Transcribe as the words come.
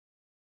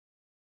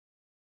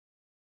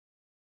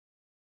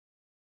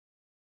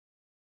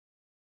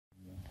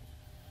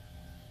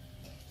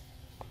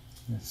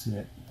That's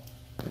it.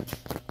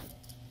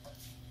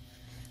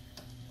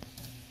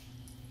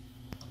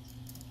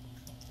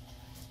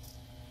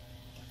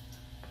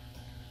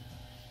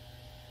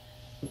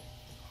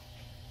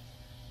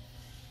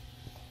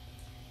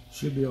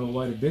 Should be able to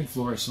light a big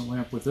fluorescent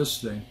lamp with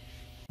this thing.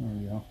 There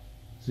we go.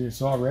 See,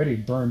 it's already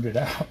burned it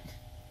out.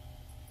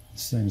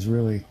 This thing's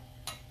really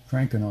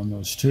cranking on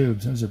those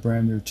tubes. That's a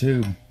brand new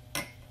tube.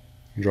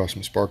 Draw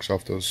some sparks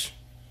off those.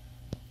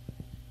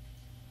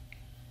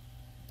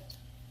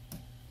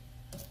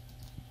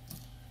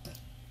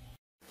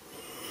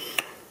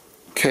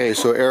 Okay,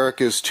 so Eric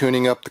is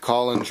tuning up the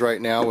Collins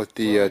right now with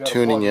the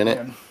tuning in it.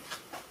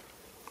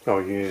 Oh,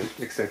 you need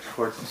extension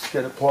cords? Let's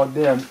get it plugged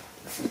in.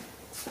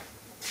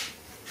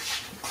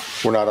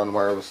 We're not on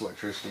wireless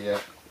electricity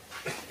yet.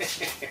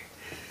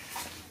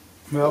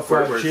 Well,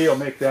 5G will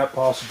make that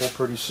possible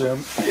pretty soon.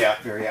 Yeah,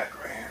 variac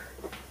right here.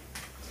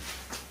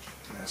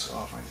 That's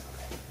off.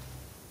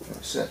 Okay.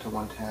 Set to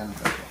 110.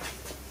 Okay.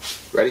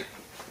 Ready?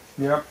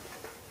 Yep.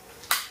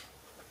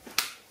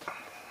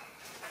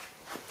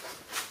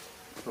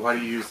 Why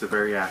do you use the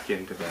variac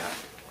into that?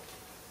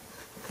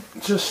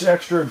 Just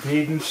extra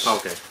impedance.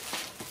 Okay.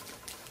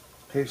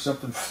 In case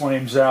something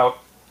flames out.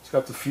 It's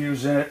got the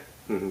fuse in it.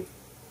 Mm-hmm.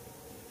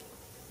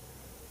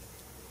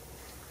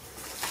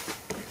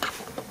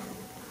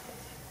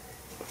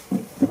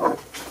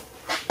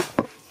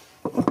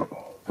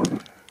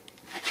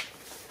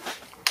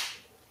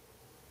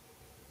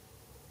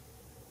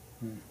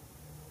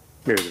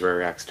 Maybe the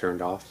variac's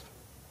turned off.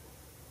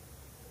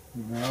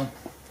 No.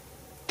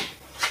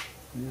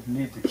 We didn't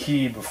need the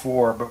key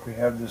before, but we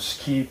have this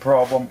key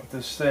problem with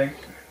this thing.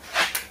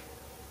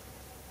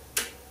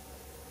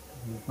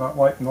 It's not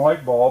lighting the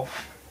light bulb.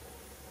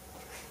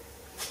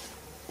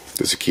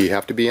 Does the key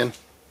have to be in?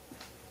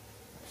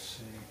 Let's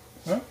see.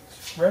 Oh,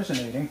 it's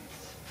resonating.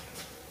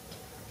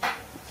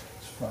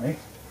 It's funny.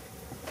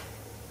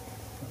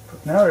 Not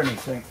putting out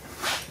anything.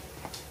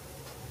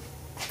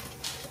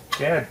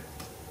 Dead.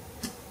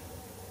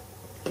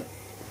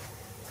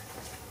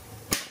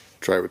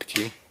 Try it with the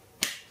key.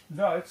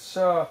 No, it's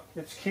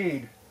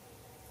keyed.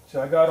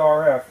 So I got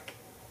RF.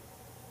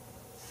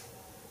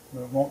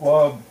 But it won't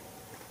load.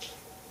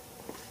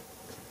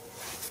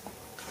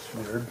 It's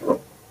weird.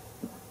 Looks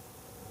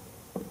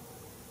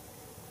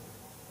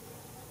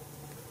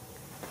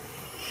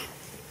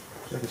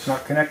like it's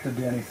not connected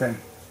to anything.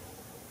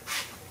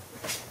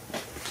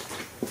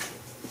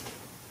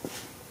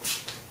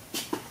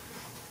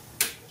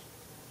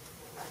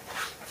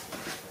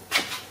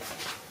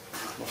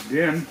 Plugged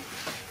in.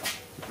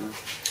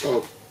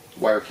 Oh,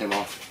 wire came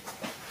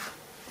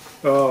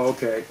off. Oh,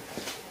 okay.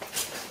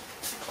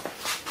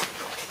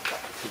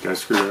 You guys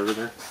screwed over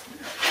there?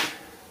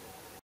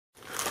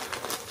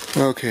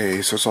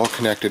 Okay, so it's all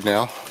connected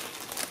now.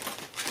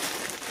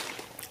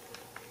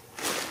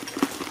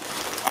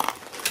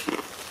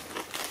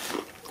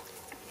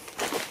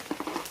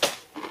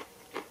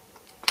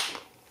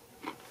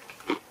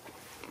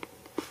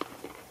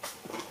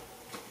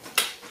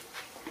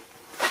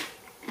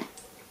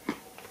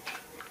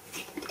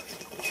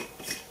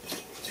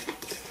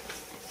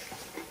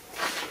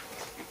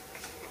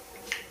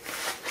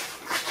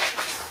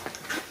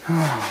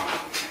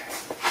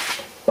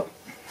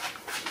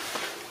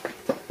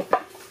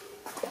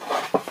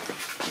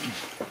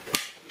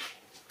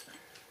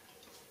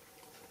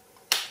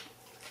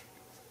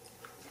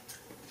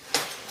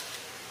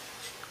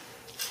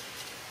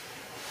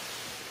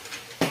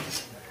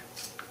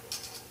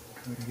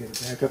 Try to get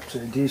it back up to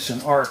a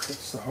decent arc.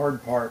 That's the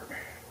hard part.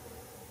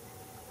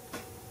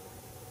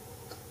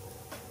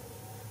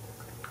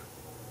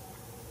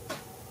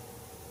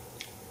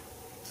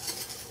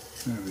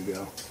 There we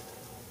go.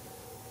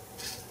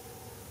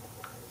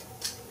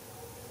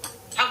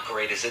 How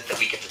great is it that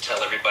we get to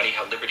tell everybody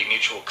how Liberty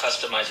Mutual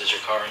customizes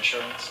your car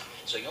insurance?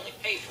 So you only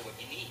pay for what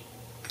you need.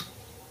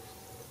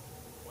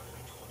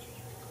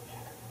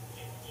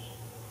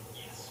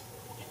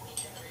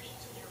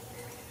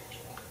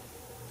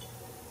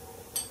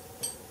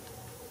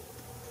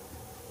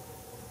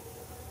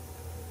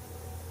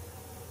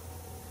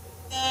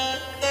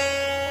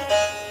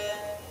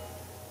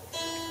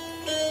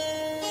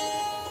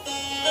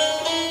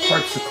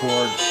 Parts the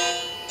cord.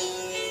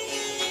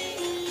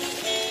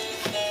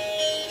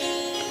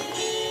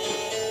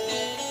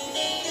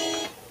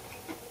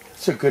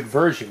 It's a good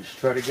version. Just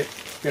try to get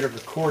a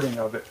recording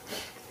of it.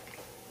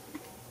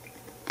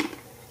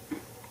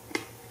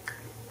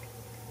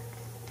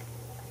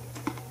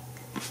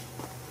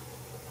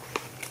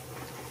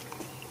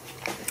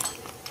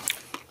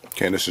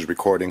 Okay, and this is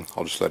recording.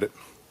 I'll just let it.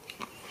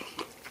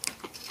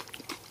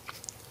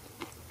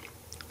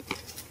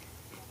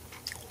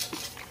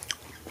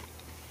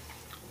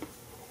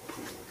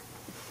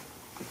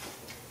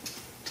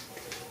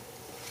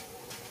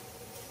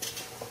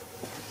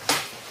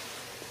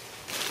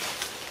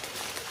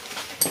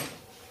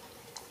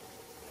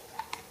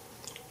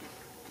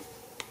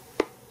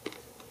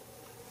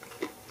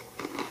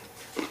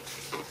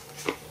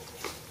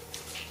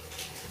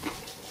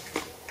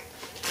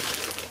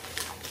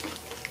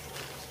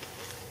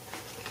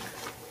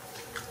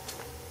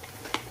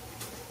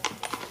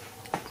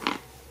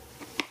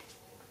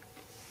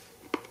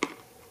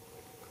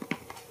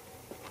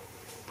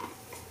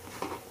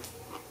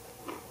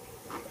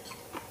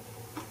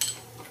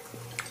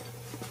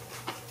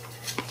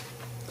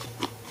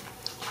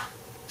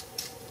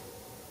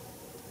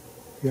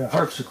 Yeah,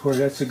 harpsichord,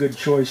 that's a good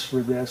choice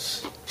for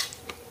this.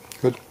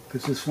 Good.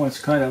 Because this one's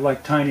kind of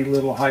like tiny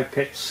little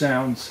high-pitched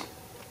sounds.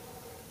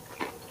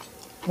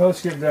 Well,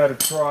 let's give that a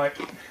try.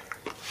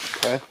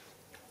 Okay.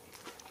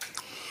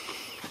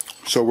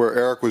 So where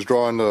Eric was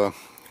drawing the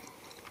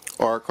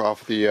arc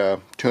off the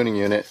tuning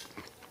unit,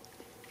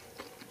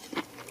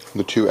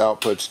 the two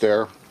outputs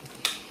there,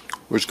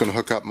 we're just going to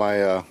hook up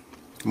my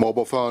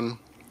mobile phone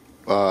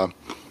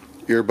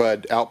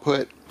earbud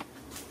output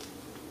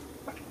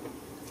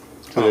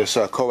to this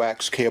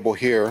coax cable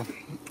here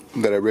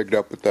that I rigged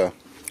up with a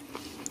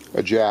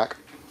jack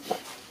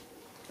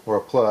or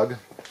a plug.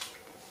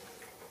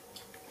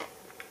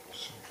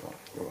 So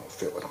it won't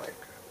fit when I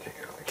take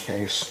it out of the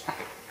case.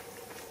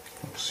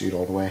 Don't see it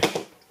all the way.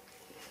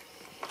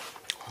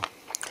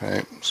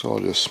 Okay, so I'll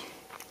just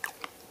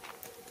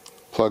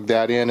plug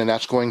that in, and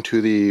that's going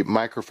to the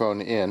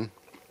microphone in.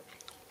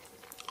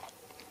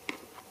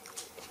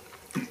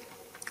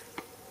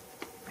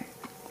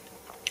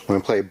 I'm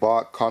going to play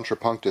Bach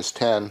Contrapunctus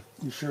 10.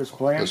 You sure it's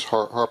playing? This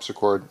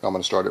harpsichord. I'm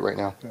going to start it right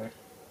now. Okay.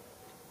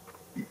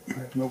 I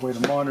have no way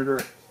to monitor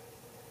it.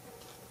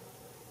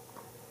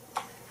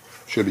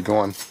 Should be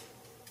going.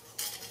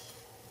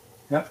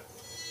 Yep.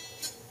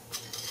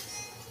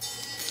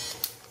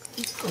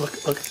 Look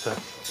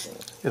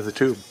at the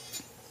tube.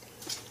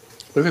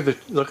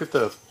 Look at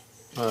the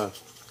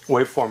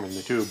waveform in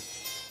the tube.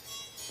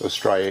 Those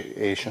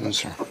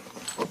striations.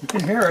 You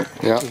can hear it.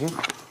 Yeah.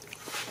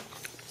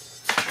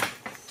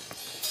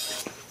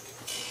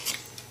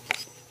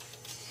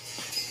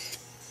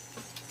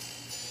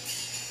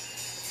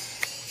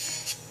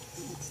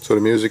 So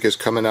the music is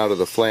coming out of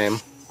the flame.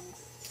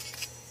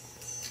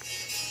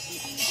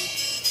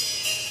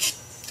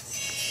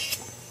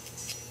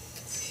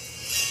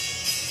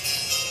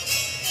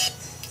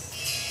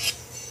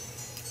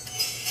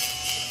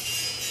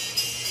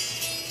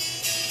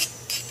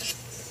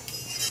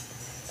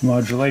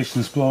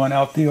 Modulation's blowing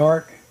out the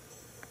arc.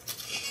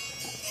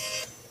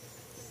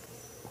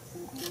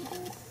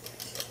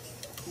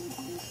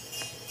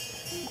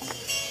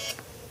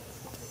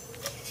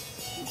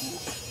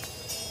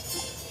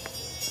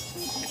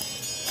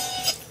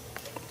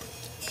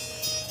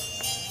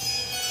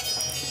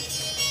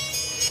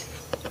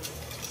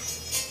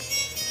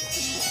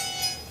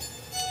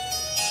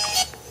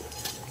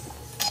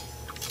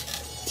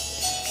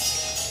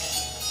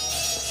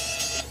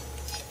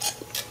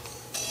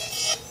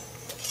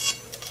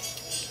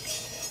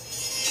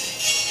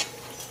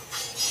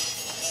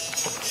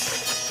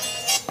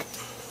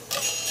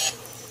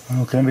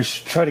 Okay, let me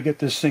try to get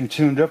this thing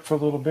tuned up for a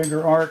little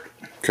bigger arc.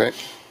 Okay.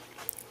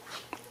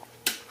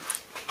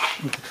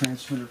 Let the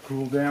transmitter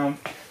cool down.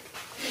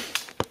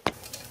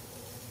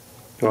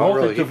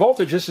 Well, The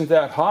voltage isn't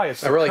that high.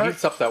 It's it really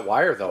heats up that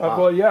wire, though. Huh?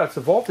 Well, yeah,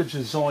 the voltage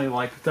is only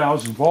like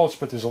 1,000 volts,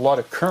 but there's a lot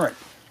of current.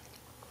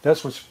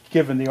 That's what's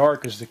giving the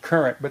arc is the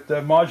current, but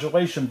the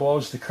modulation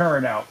blows the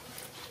current out.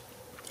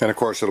 And of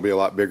course it'll be a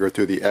lot bigger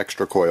through the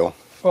extra coil.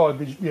 Oh,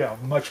 it'd be, yeah,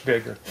 much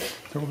bigger.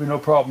 There will be no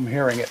problem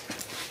hearing it.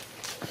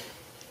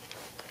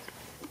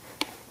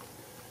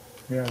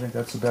 Yeah, I think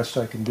that's the best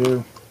I can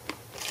do.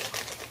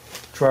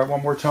 Try it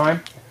one more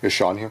time. Is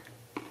Sean here?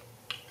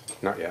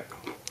 Not yet.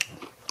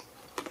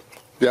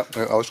 Yep,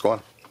 I was going.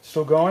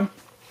 Still going?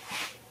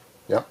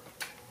 Yep.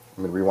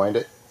 I'm going to rewind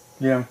it.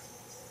 Yeah.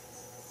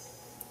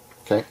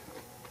 Okay.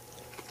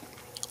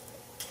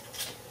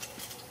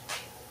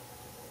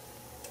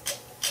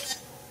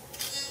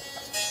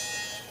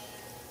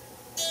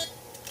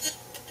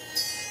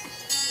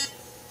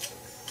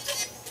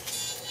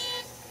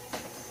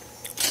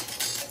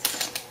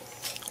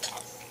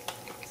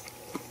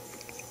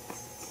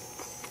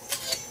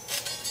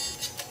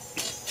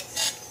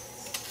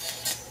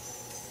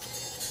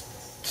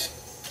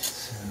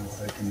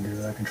 I can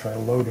do. I can try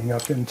loading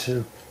up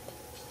into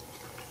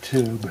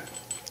tube.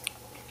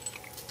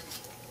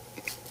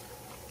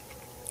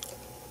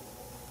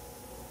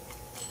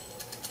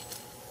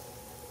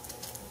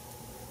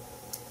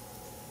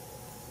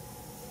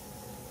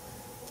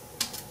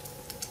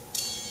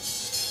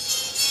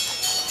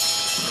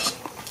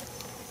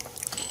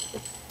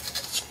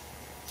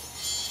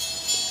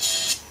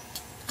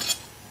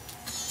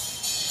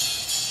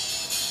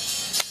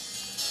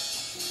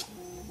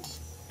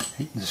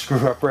 Heating the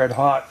screw up red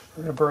hot.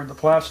 We're going to burn the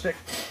plastic.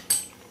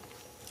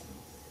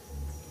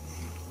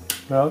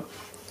 Well,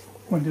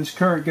 when this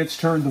current gets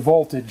turned to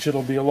voltage,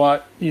 it'll be a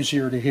lot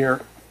easier to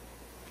hear.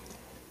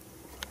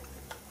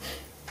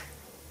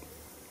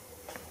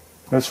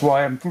 That's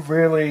why I'm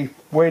really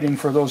waiting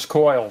for those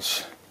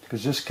coils,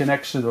 because this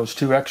connects to those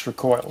two extra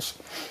coils.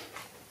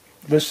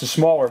 This is the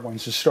smaller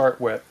ones to start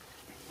with.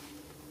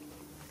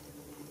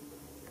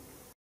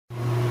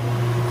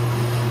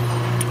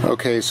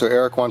 Okay, so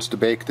Eric wants to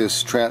bake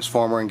this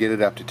transformer and get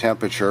it up to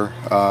temperature.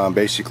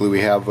 Basically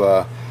we have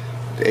the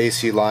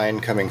AC line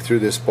coming through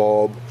this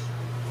bulb,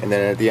 and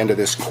then at the end of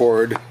this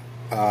cord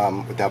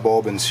with that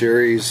bulb in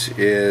series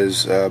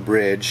is a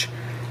bridge.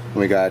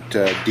 We got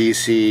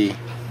DC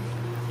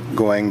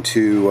going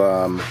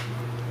to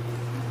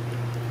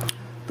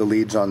the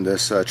leads on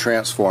this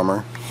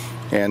transformer.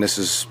 And this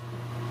is,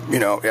 you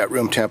know, at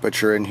room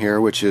temperature in here,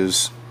 which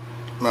is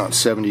about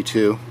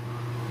 72.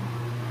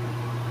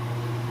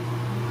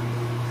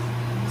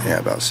 Yeah,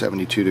 about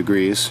 72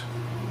 degrees.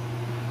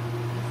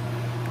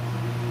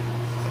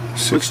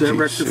 What's that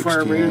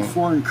rectifier rated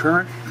for in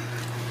current?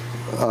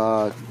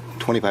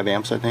 25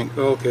 amps, I think.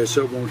 Okay,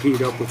 so it won't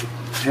heat up with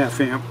half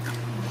amp.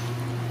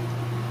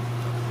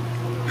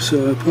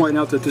 So I point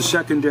out that the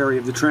secondary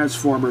of the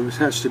transformer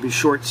has to be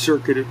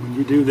short-circuited when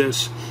you do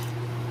this,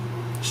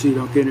 so you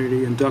don't get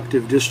any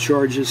inductive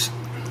discharges.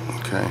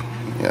 Okay,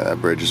 yeah,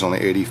 that bridge is only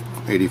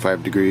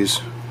 85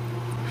 degrees.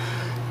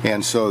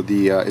 And so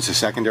the it's a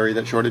secondary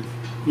that shorted?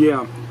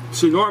 Yeah.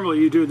 So normally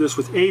you do this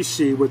with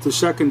AC with the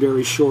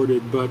secondary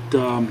shorted, but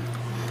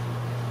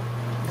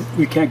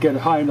we can't get a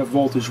high enough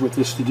voltage with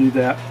this to do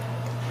that.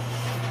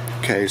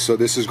 Okay, so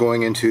this is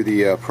going into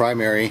the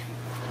primary,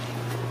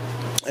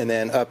 and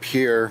then up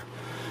here,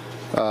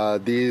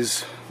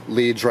 these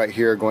leads right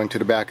here going to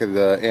the back of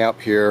the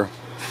amp here,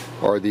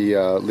 or the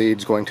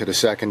leads going to the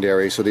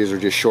secondary. So these are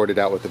just shorted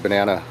out with a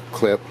banana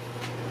clip,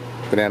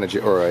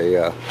 or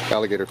a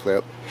alligator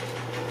clip.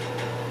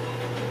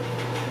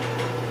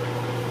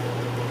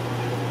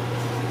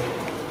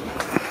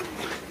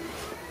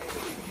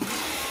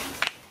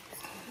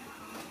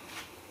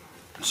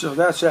 So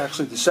that's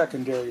actually the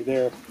secondary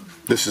there.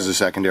 This is a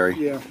secondary?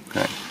 Yeah.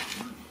 Okay.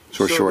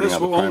 So we're shorting out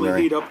the primary. This will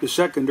only heat up the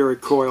secondary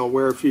coil,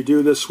 where if you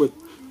do this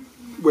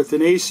with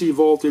an AC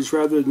voltage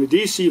rather than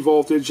the DC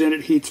voltage, then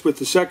it heats with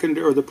the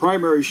secondary, or the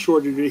primary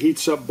shorted, it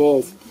heats up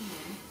both.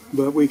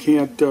 But we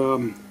can't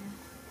do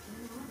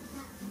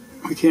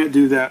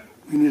that.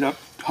 We need a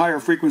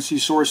higher frequency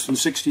source than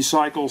 60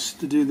 cycles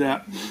to do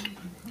that.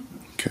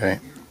 Okay.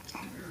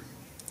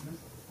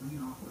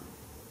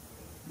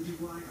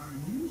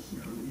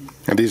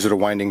 And these are the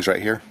windings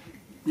right here?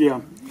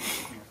 Yeah.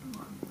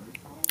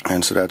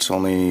 And so that's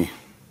only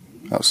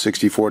about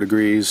 64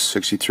 degrees,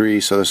 63,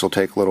 so this will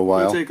take a little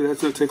while.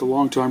 That'll take a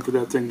long time for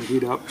that thing to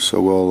heat up.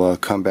 So we'll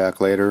come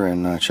back later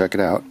and check it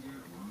out.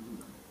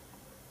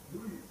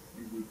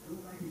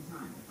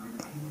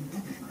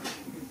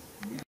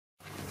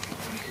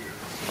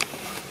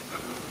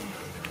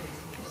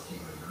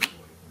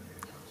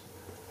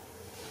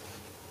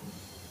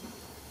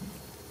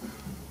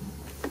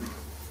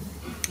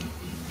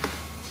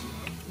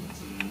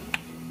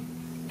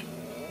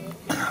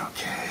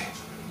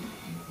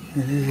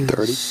 It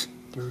is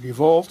 30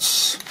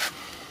 volts.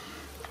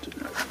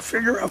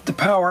 Figure out the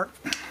power.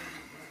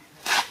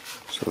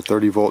 So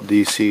 30 volt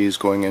DC is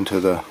going into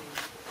the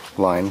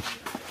line,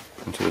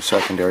 into the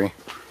secondary.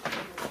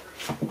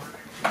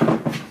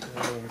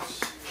 So it's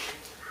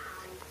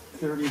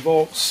 30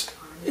 volts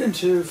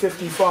into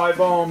 55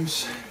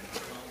 ohms.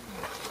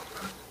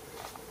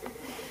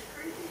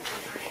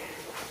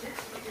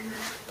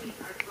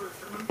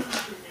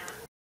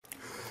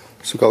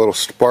 So we've got a little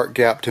spark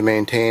gap to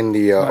maintain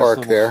the Nice arc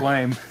little there.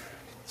 Flame.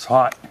 It's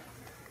hot.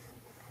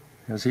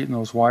 It's heating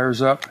those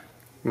wires up.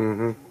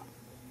 Mm-hmm.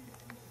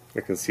 I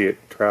can see it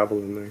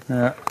traveling there.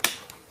 Yeah.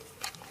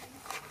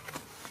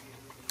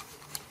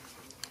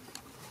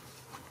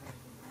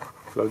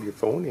 Plug your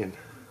phone in.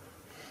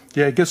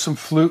 Yeah, get some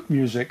flute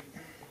music.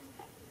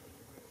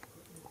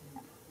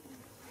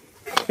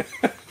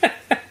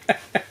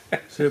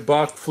 See,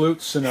 Bach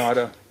Flute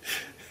Sonata.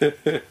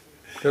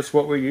 That's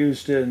what we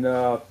used in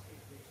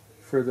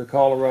for the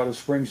Colorado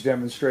Springs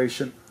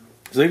demonstration.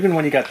 So even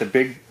when you got the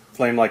big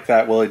flame like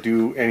that, will it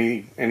do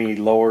any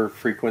lower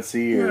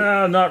frequency? Or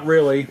No, not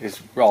really.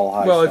 it's all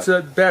high Well,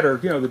 stuff? it's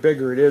better. You know, the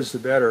bigger it is, the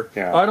better.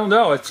 Yeah. I don't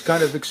know. It's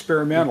kind of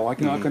experimental. I'm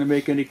not going to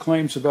make any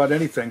claims about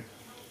anything.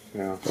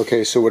 Yeah.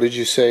 Okay, so what did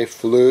you say?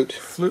 Flute?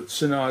 Flute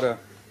Sonata.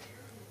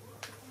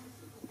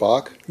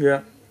 Bach?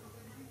 Yeah.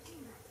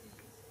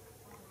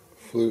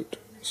 Flute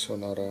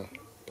Sonata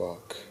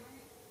Bach.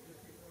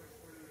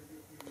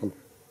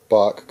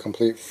 Bach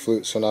Complete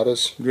Flute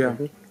Sonatas? Yeah.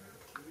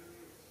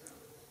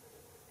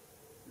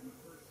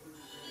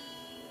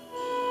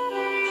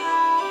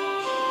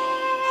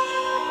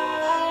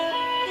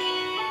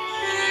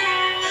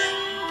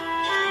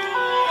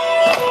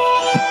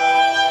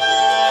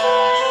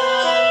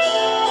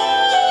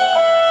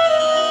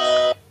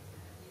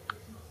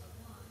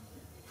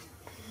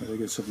 I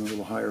get something a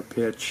little higher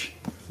pitch.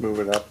 Move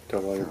it up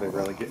till they're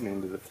really getting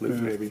into the flute,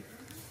 Yeah. maybe.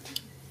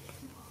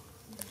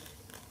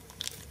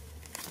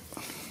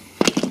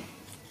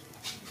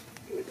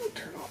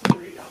 Turn off the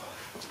radio.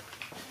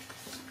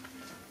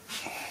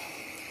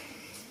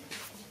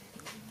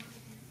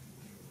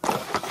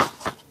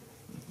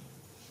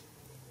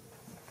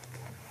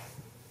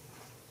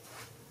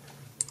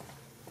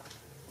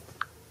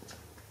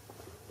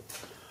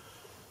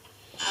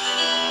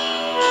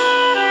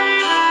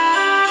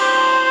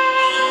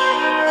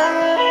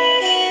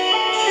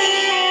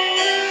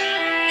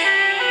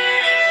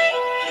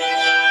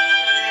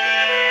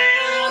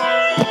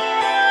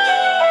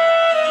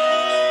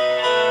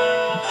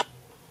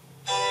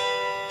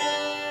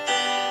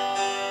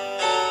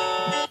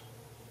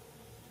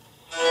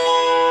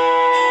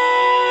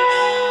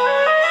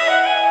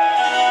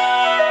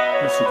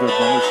 That's a good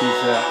one. Let's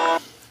use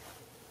that.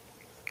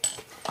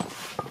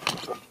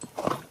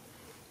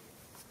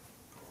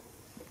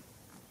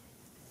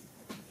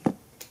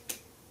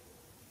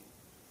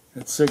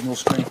 That signal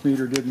strength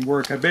meter didn't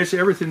work. Basically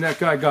everything that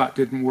guy got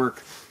didn't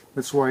work.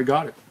 That's why I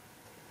got it.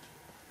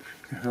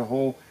 Got a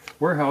whole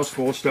warehouse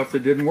full of stuff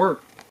that didn't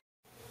work.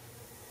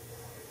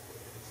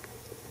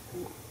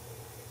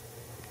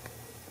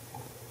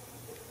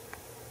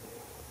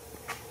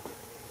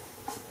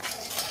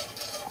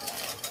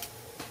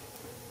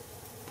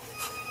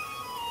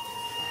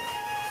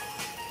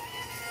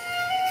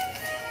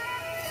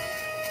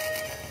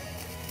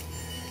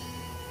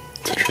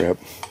 It's a trip.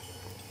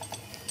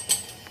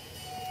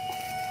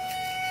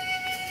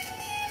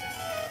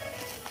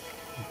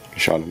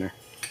 Shot in there.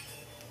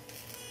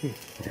 Yeah.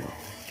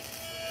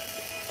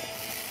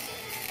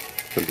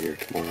 I'll be here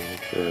tomorrow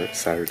or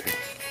Saturday.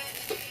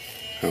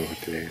 Oh, what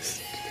today is?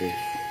 Today?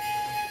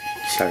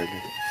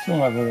 Saturday. Still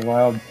not very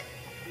loud.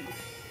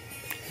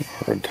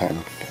 Hard time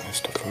getting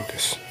this to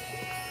focus.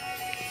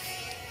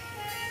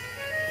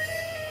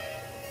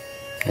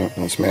 Oh,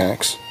 that's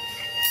max.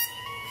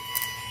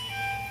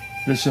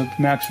 This is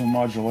maximum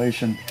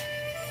modulation.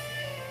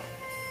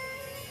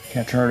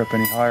 Can't turn it up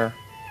any higher.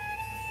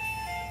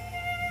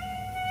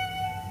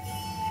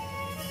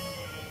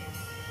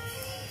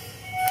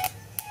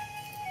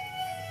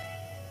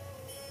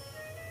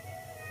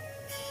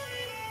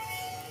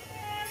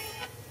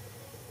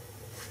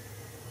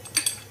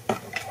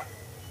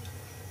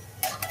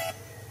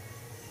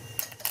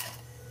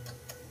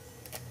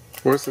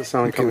 Where's the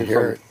sound coming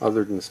from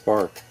other than the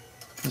spark?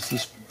 This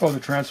is, oh,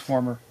 the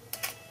transformer.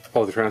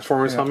 Oh, the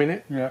transformer's Yeah. humming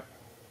it? Yeah.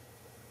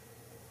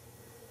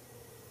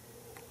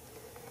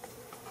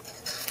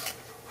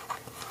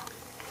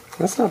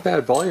 That's not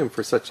bad volume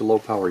for such a low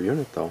power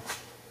unit though.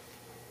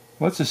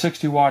 Well, it's a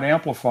 60-watt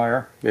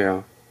amplifier.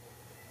 Yeah.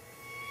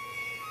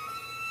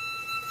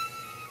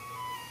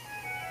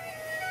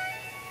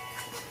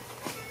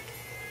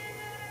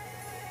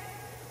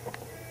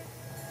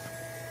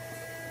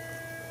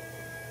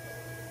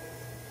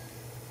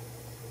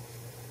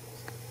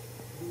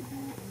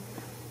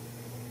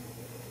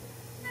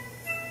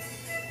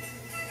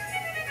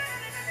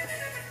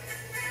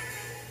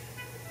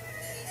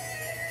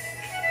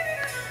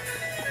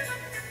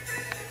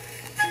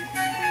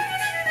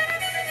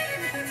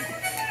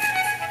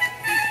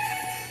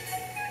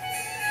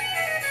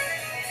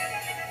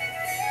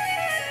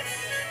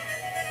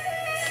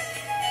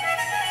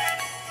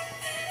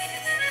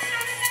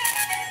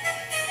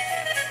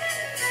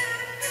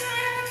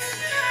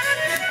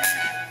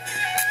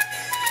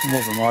 I'm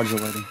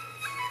overmodulating.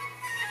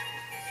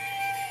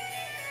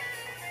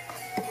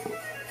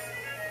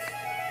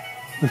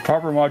 With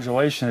proper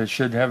modulation, it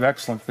should have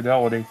excellent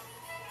fidelity.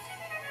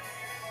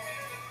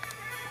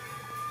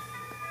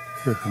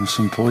 Here comes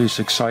some police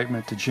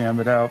excitement to jam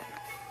it out.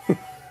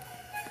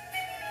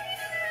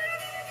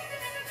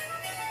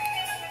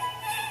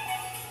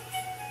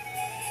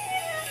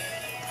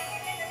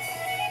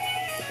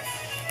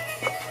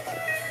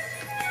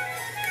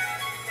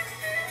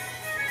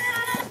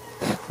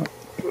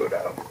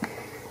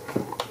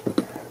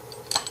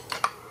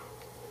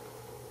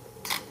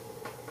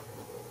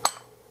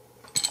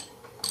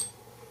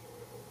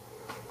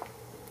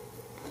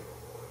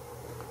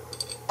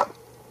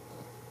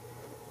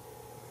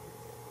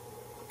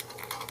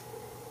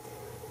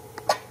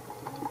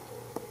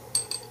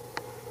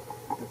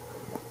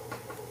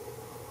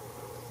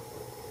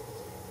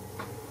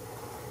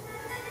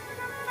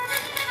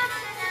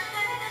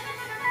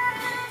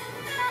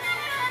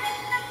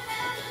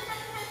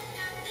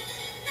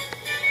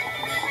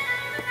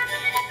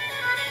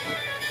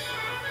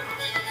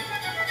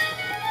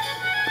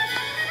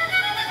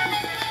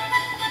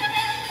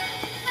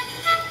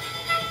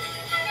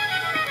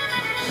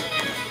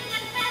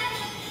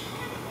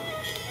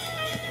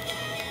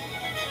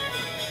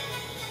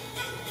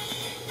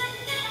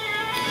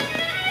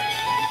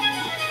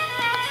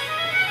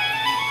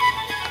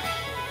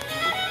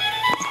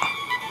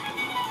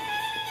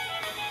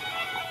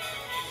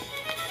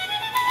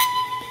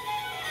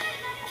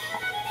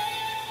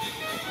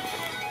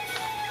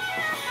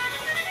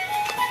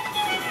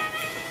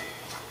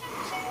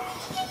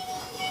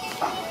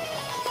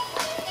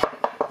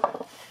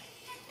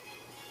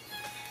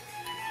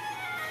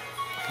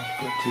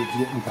 That tube's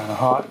getting kind of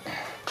hot.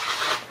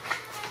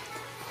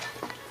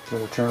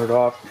 Better turn it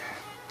off.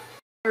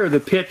 The higher the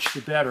pitch, the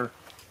better.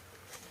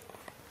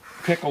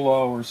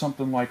 Piccolo or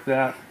something like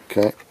that.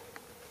 Okay.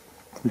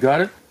 You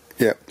got it?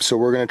 Yep. So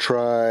we're going to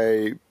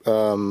try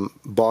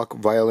Bach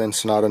Violin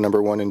Sonata No.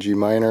 1 in G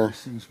minor.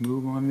 These things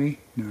move on me?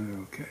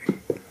 No,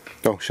 okay.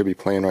 Oh, should be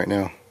playing right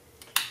now.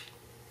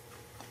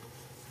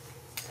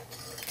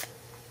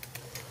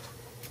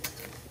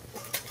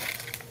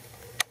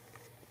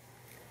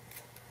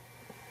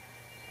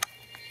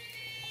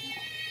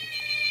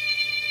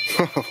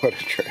 What a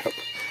trip.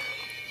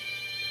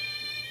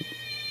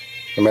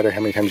 No matter how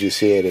many times you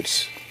see it,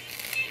 it's...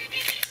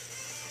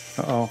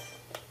 Uh-oh.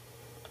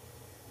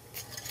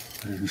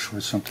 I didn't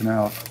sort something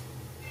out.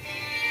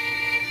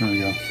 There we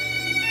go.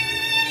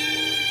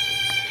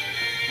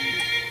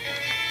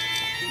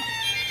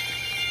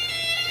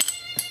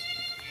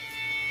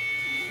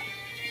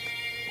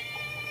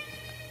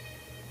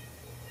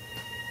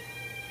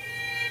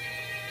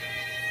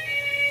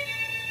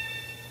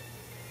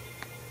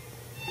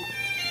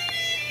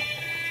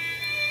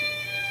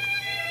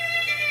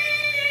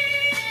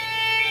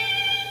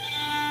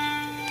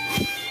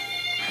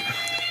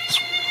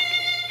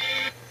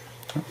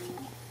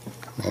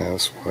 Yeah,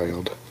 that's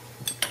wild.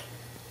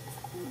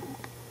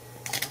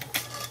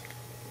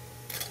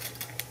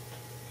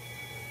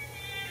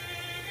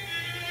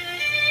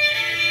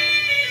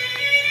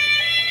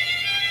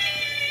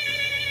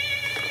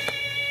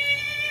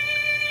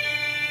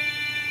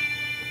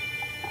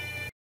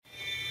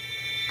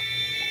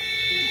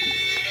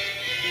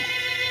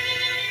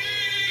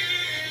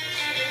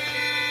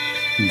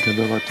 You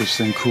gotta let this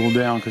thing cool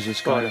down because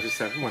it's got Just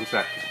have 1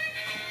 second.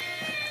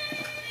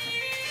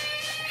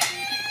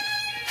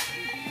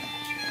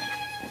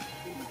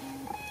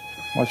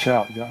 Watch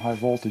out, you got high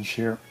voltage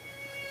here.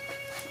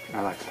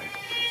 I like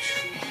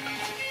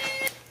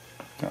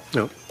that.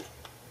 Nope.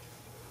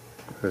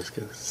 I was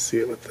gonna see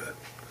it with the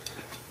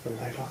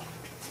light off.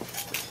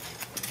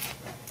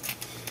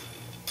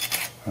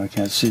 I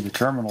can't see the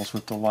terminals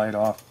with the light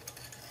off.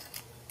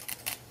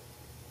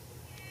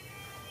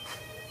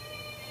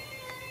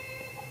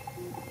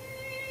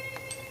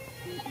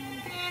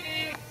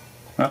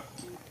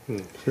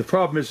 The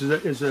problem is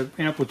that the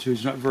amplitude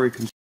is not very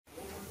consistent.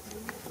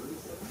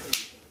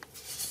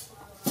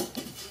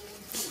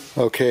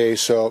 Okay,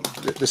 so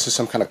this is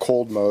some kind of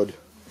cold mode.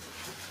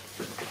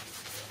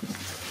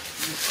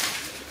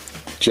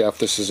 Jeff,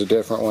 this is a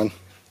different one,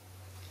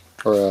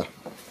 or a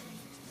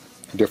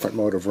different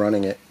mode of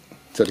running it.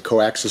 So the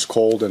coax is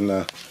cold and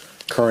the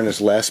current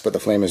is less, but the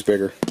flame is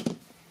bigger.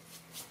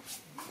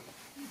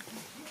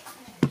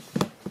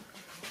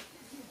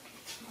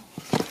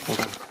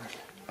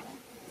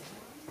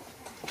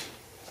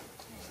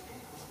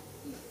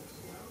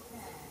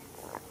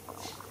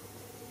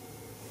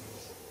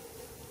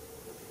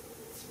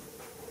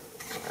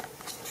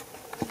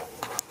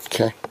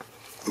 Okay.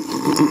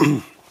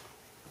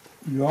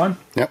 You on?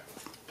 Yep.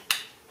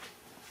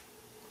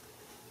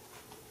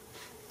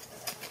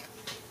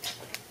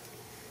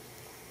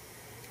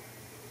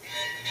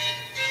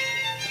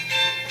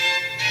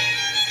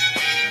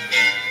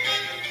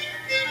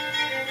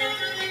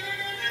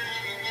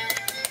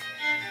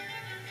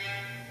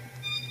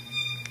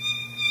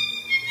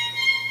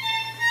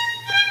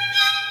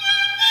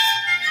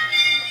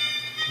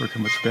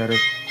 Working much better.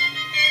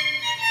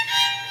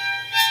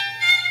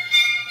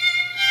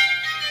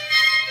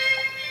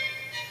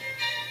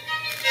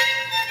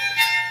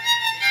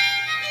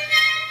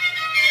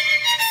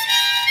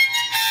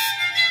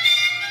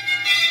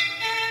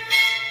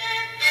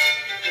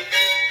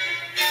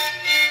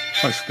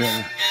 Much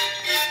better.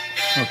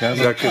 Okay,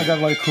 I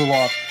gotta let it cool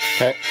off.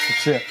 Okay.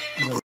 That's it.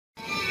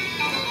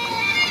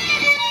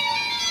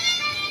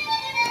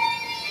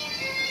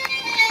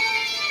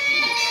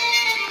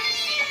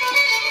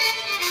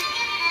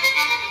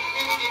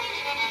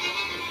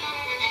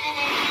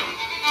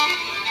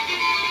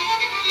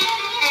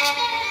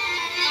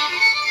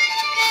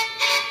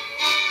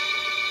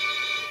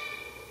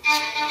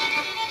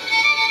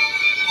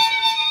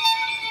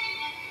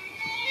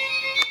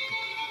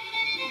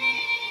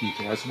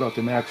 Okay, that's about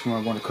the maximum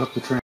I want to cook the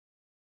train.